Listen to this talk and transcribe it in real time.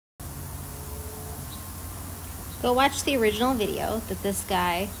Go watch the original video that this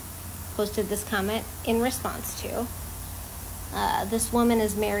guy posted this comment in response to. This woman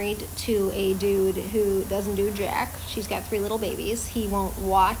is married to a dude who doesn't do jack. She's got 3 little babies. He won't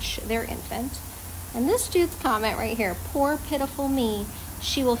watch their infant. And this dude's comment right here, poor pitiful me,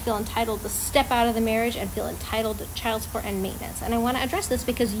 she will feel entitled to step out of the marriage and feel entitled to child support and maintenance. And I want to address this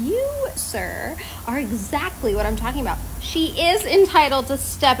because you, sir, are exactly what I'm talking about. She is entitled to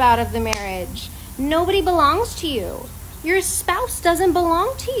step out of the marriage. Nobody belongs to you. Your spouse doesn't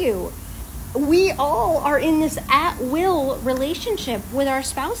belong to you. We all are in this at-will relationship with our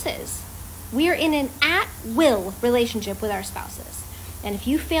spouses. We are in an at-will relationship with our spouses. And if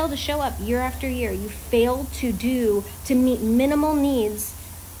you fail to show up year after year, you fail to meet minimal needs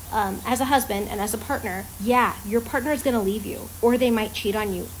as a husband and as a partner, yeah, your partner is going to leave you or they might cheat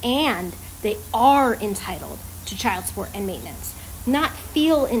on you. And they are entitled to child support and maintenance. Not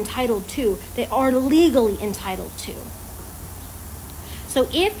feel entitled to, they are legally entitled to. So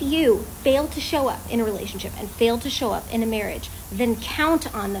if you fail to show up in a relationship and fail to show up in a marriage, then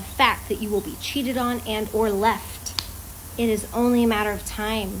count on the fact that you will be cheated on and or left. It is only a matter of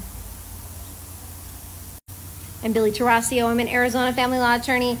time. I'm Billy Tarasio. I'm an Arizona family law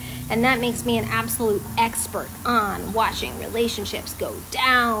attorney, and that makes me an absolute expert on watching relationships go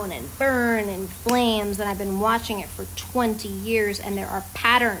down and burn in flames, and I've been watching it for 20 years, and there are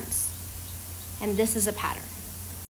patterns, and this is a pattern.